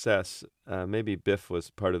crowning success, maybe Biff was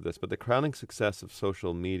part of this, but the crowning success of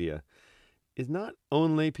social media is not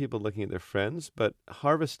only people looking at their friends, but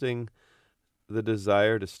harvesting the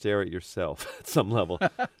desire to stare at yourself at some level.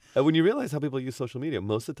 When you realize how people use social media,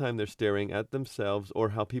 most of the time they're staring at themselves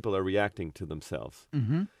or how people are reacting to themselves.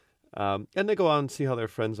 Mm-hmm. And they go on and see how their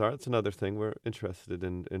friends are. It's another thing. We're interested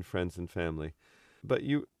in friends and family. But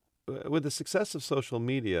with the success of social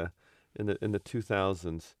media in the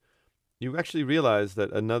 2000s, you actually realize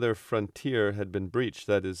that another frontier had been breached.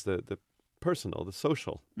 That is the personal, the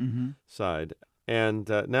social side. And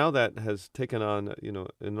now that has taken on,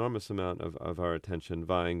 enormous amount of our attention,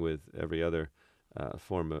 vying with every other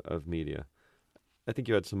form of media. I think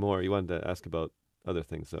you had some more. You wanted to ask about other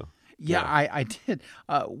things, though. Yeah, I did.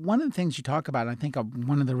 One of the things you talk about, I think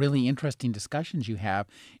one of the really interesting discussions you have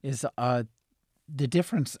is the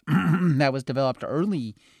difference that was developed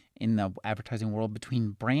early in the advertising world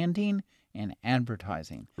between branding and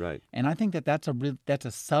advertising. Right. And I think that's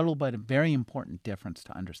a subtle but a very important difference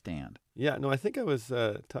to understand. Yeah, no, I think I was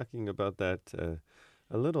talking about that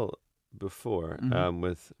a little before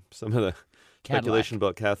with some of the speculation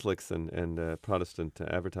about Catholics and Protestant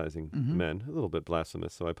advertising men. A little bit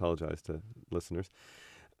blasphemous, so I apologize to listeners.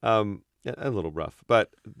 A little rough.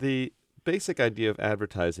 But the basic idea of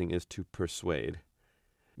advertising is to persuade.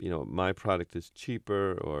 My product is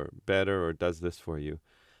cheaper or better or does this for you.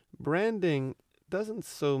 Branding doesn't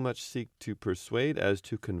so much seek to persuade as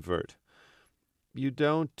to convert. You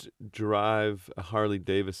don't drive a Harley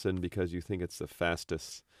Davidson because you think it's the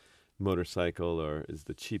fastest motorcycle or is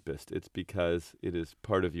the cheapest. It's because it is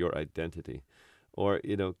part of your identity. Or,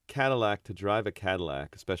 Cadillac, to drive a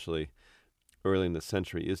Cadillac, especially early in the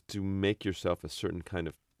century, is to make yourself a certain kind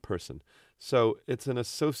of person. So it's an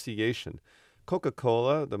association.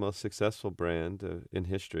 Coca-Cola, the most successful brand in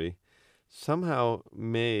history, somehow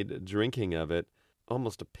made drinking of it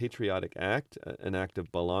almost a patriotic act, an act of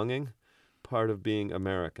belonging, part of being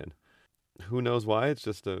American. Who knows why? It's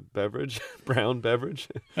just a beverage, brown beverage.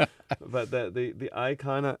 But the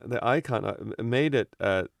icon made it.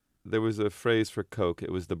 There was a phrase for Coke.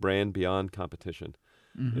 It was the brand beyond competition.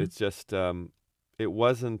 Mm-hmm. It's just it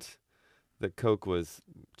wasn't that Coke was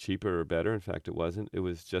cheaper or better. In fact, it wasn't. It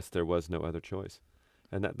was just there was no other choice,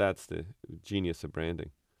 and that's the genius of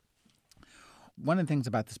branding. One of the things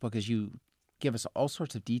about this book is you give us all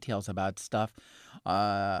sorts of details about stuff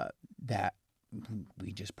that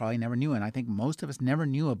we just probably never knew. And I think most of us never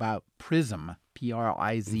knew about PRIZM,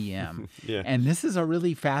 P-R-I-Z-M. Yeah. And this is a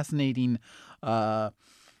really fascinating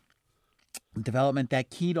development that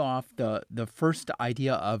keyed off the first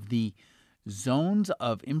idea of the zones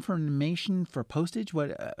of information for postage,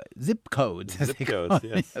 zip codes. Zip codes,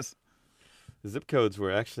 yes. zip codes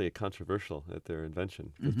were actually controversial at their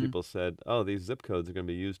invention because people said, "Oh, these zip codes are going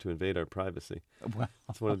to be used to invade our privacy." Well,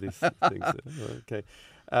 It's one of these things. Okay,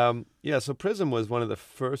 yeah. So Prism was one of the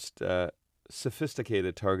first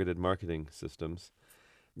sophisticated targeted marketing systems.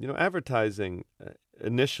 Advertising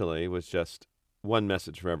initially was just one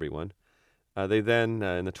message for everyone. They then,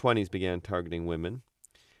 in the 20s, began targeting women.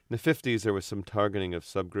 In the 50s, there was some targeting of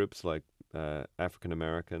subgroups like African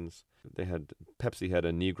Americans. Pepsi had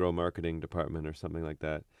a Negro marketing department or something like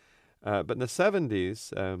that. But in the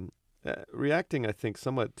 70s, reacting, I think,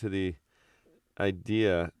 somewhat to the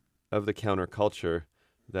idea of the counterculture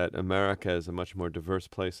that America is a much more diverse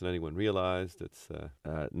place than anyone realized. It's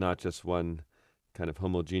not just one kind of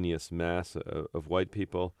homogeneous mass of white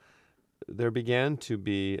people. There began to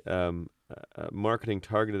be marketing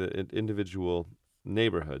targeted at individual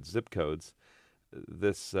neighborhoods, zip codes.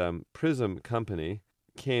 This Prism company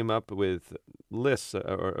came up with lists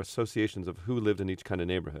or associations of who lived in each kind of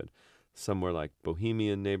neighborhood. Some were like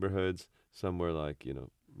bohemian neighborhoods, some were like,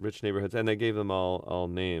 rich neighborhoods, and they gave them all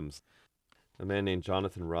names. A man named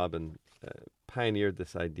Jonathan Robin pioneered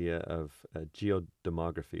this idea of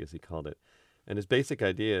geodemography, as he called it. And his basic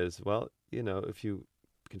idea is, well, if you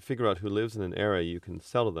can figure out who lives in an area, you can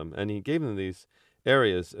sell to them. And he gave them these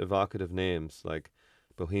areas evocative names like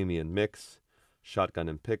Bohemian Mix, Shotgun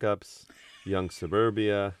and Pickups, Young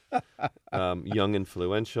Suburbia, Young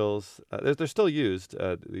Influentials. They're still used,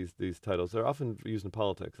 these titles. They're often used in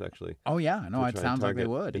politics, actually. oh yeah, no, it sounds like they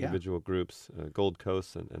would. Yeah. Individual groups, Gold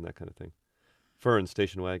Coast and that kind of thing. Fur and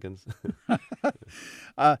station wagons.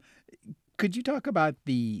 Could you talk about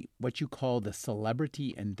what you call the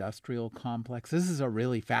celebrity industrial complex? This is a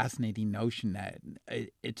really fascinating notion that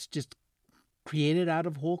it's just created out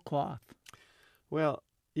of whole cloth. Well,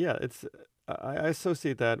 yeah, I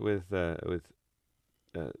associate that with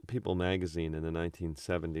People magazine in the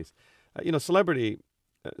 1970s. Celebrity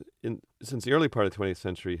since the early part of the 20th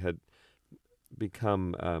century had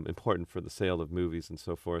become important for the sale of movies and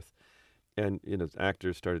so forth, and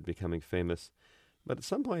actors started becoming famous. But at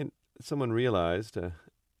some point, someone realized,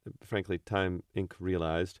 frankly, Time Inc.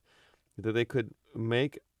 realized, that they could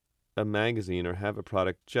make a magazine or have a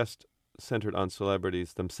product just centered on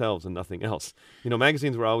celebrities themselves and nothing else.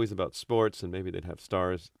 Magazines were always about sports, and maybe they'd have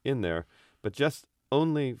stars in there, but just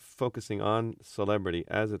only focusing on celebrity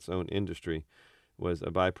as its own industry was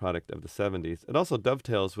a byproduct of the 70s. It also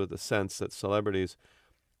dovetails with the sense that celebrities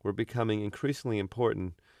were becoming increasingly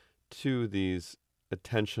important to these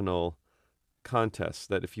attentional contests,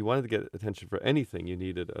 that if you wanted to get attention for anything, you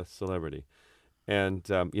needed a celebrity. And,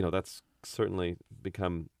 that's certainly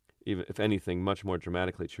become, even if anything, much more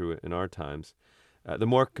dramatically true in our times. The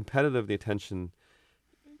more competitive the attention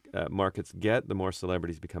markets get, the more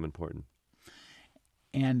celebrities become important.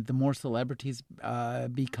 And the more celebrities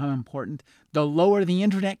become important, the lower the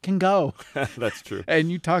internet can go. That's true.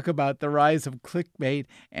 And you talk about the rise of clickbait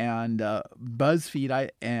and BuzzFeed,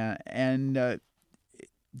 and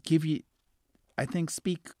give you, I think,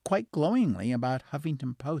 speak quite glowingly about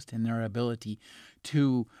Huffington Post and their ability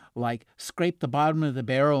to scrape the bottom of the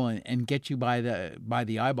barrel and get you by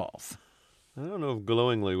the eyeballs. I don't know if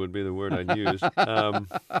glowingly would be the word I'd use.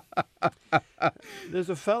 There's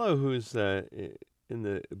a fellow who's in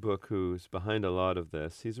the book who's behind a lot of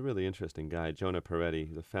this. He's a really interesting guy, Jonah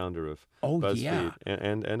Peretti, the founder of BuzzFeed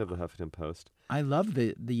and of the Huffington Post. I love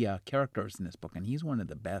the characters in this book, and he's one of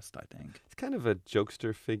the best, I think. He's kind of a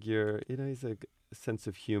jokester figure. He's a sense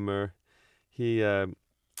of humor.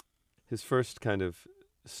 His first kind of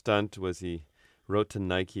stunt was he wrote to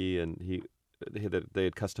Nike, and they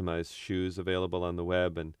had customized shoes available on the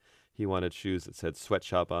web, and he wanted shoes that said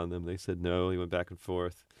sweatshop on them. They said no. He went back and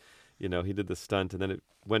forth. He did the stunt, and then it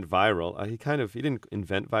went viral. He didn't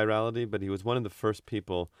invent virality, but he was one of the first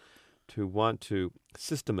people to want to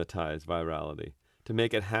systematize virality, to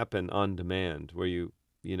make it happen on demand, where you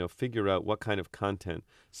figure out what kind of content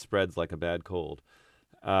spreads like a bad cold.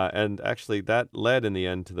 And actually that led in the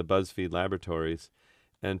end to the BuzzFeed laboratories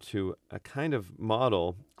and to a kind of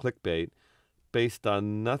model, clickbait, based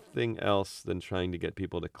on nothing else than trying to get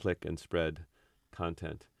people to click and spread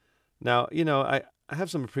content. Now, I have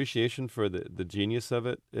some appreciation for the genius of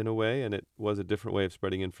it in a way, and it was a different way of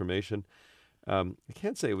spreading information. I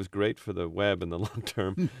can't say it was great for the web in the long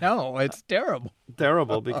term. No, it's terrible.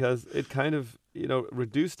 Terrible, because it kind of,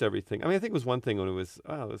 reduced everything. I mean, I think it was one thing when it was,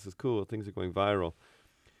 oh, this is cool, things are going viral.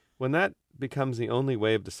 When that becomes the only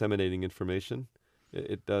way of disseminating information,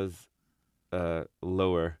 it does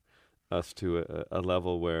lower us to a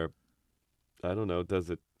level where, I don't know, does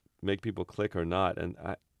it make people click or not? And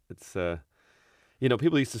it's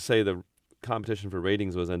people used to say the competition for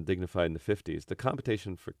ratings was undignified in the 50s. The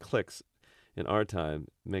competition for clicks in our time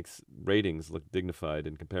makes ratings look dignified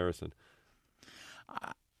in comparison.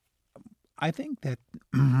 I think that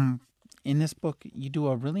in this book, you do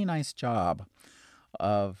a really nice job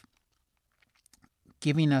of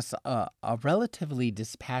giving us a relatively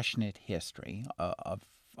dispassionate history of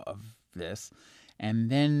this. And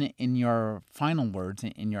then in your final words,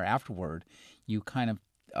 in your afterword, you kind of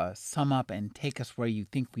sum up and take us where you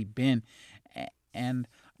think we've been. And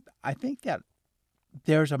I think that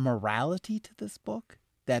there's a morality to this book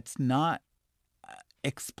that's not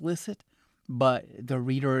explicit, but the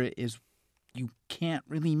reader you can't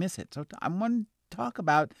really miss it. So I want to talk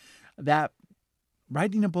about that,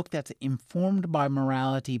 writing a book that's informed by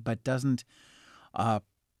morality but doesn't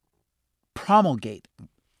promulgate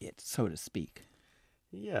it, so to speak.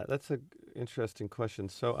 Yeah, that's an interesting question.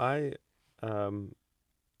 So I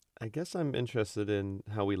guess I'm interested in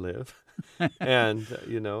how we live and,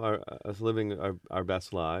 us living our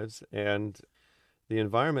best lives. And the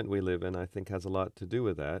environment we live in, I think, has a lot to do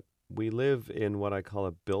with that. We live in what I call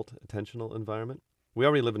a built attentional environment. We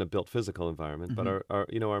already live in a built physical environment, but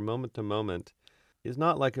our moment to moment is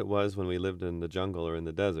not like it was when we lived in the jungle or in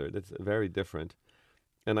the desert. It's very different.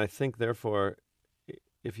 And I think, therefore,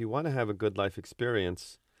 if you want to have a good life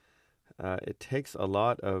experience, it takes a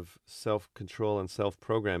lot of self-control and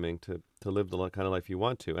self-programming to live the kind of life you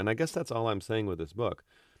want to. And I guess that's all I'm saying with this book.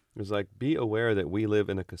 It's like, be aware that we live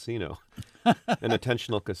in a casino, an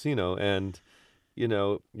attentional casino. And,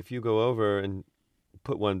 if you go over and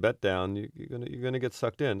put one bet down, you're gonna get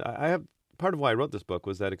sucked in. I have part of why I wrote this book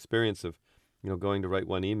was that experience of, going to write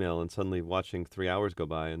one email and suddenly watching 3 hours go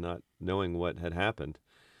by and not knowing what had happened,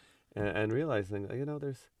 and realizing,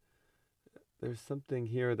 there's something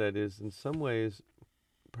here that is in some ways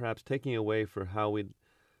perhaps taking away for how we'd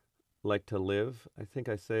like to live. I think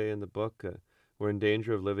I say in the book, we're in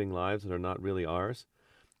danger of living lives that are not really ours.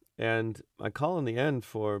 And I call in the end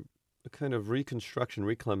for a kind of reconstruction,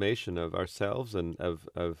 reclamation of ourselves and of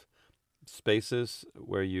spaces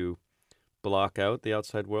where you block out the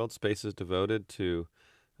outside world, spaces devoted to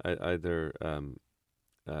either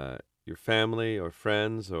your family or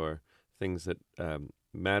friends or things that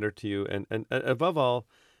matter to you, and above all,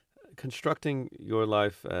 constructing your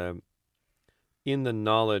life in the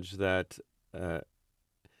knowledge that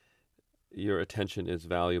your attention is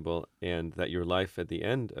valuable and that your life at the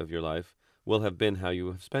end of your life will have been how you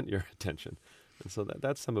have spent your attention. And so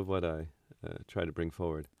that's some of what I try to bring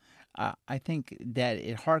forward. I think that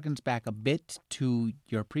it harkens back a bit to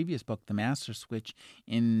your previous book, The Master Switch,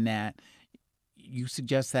 in that you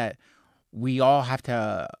suggest that we all have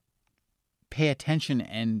to pay attention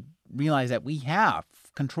and realize that we have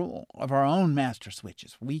control of our own master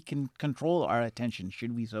switches. We can control our attention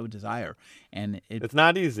should we so desire. And it's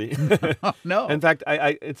not easy. No. In fact,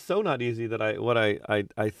 it's so not easy that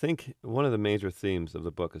I think one of the major themes of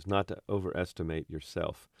the book is not to overestimate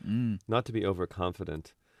yourself, not to be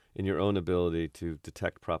overconfident in your own ability to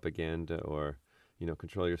detect propaganda or,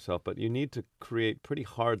 control yourself. But you need to create pretty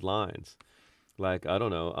hard lines. Like, I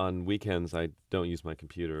don't know, on weekends I don't use my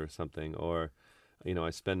computer or something, or, I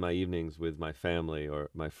spend my evenings with my family or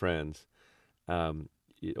my friends, in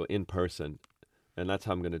person, and that's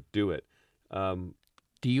how I'm going to do it.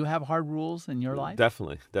 Do you have hard rules in your life?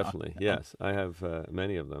 Definitely, yes. I have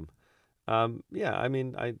many of them. I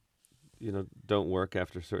don't work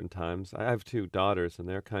after certain times. I have 2 daughters, and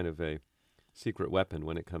they're kind of a secret weapon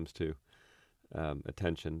when it comes to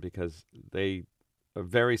attention, because they are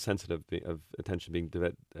very sensitive of attention being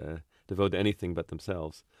devoted to anything but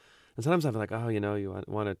themselves. And sometimes I'm like, you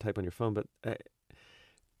want to type on your phone, but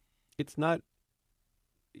it's not,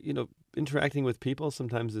 interacting with people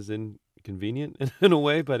sometimes is inconvenient in a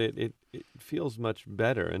way, but it feels much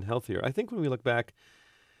better and healthier. I think when we look back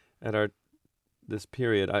at this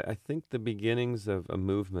period, I think the beginnings of a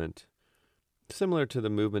movement, similar to the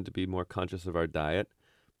movement to be more conscious of our diet,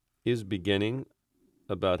 is beginning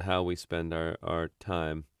about how we spend our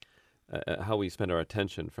time, how we spend our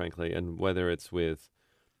attention, frankly, and whether it's with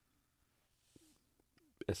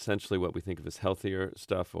essentially what we think of as healthier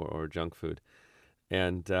stuff or junk food.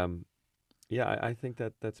 And I think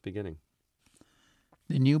that's beginning.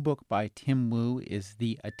 The new book by Tim Wu is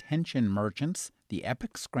The Attention Merchants, The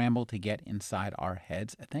Epic Scramble to Get Inside Our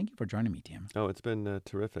Heads. Thank you for joining me, Tim. Oh, it's been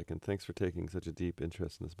terrific, and thanks for taking such a deep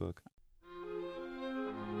interest in this book.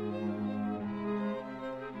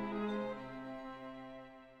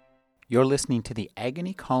 You're listening to the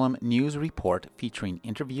Agony Column News Report, featuring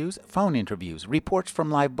interviews, phone interviews, reports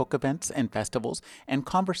from live book events and festivals, and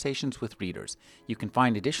conversations with readers. You can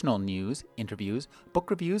find additional news, interviews, book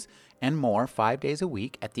reviews, and more 5 days a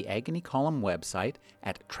week at the Agony Column website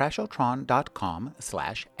at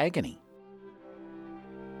trashotron.com/agony.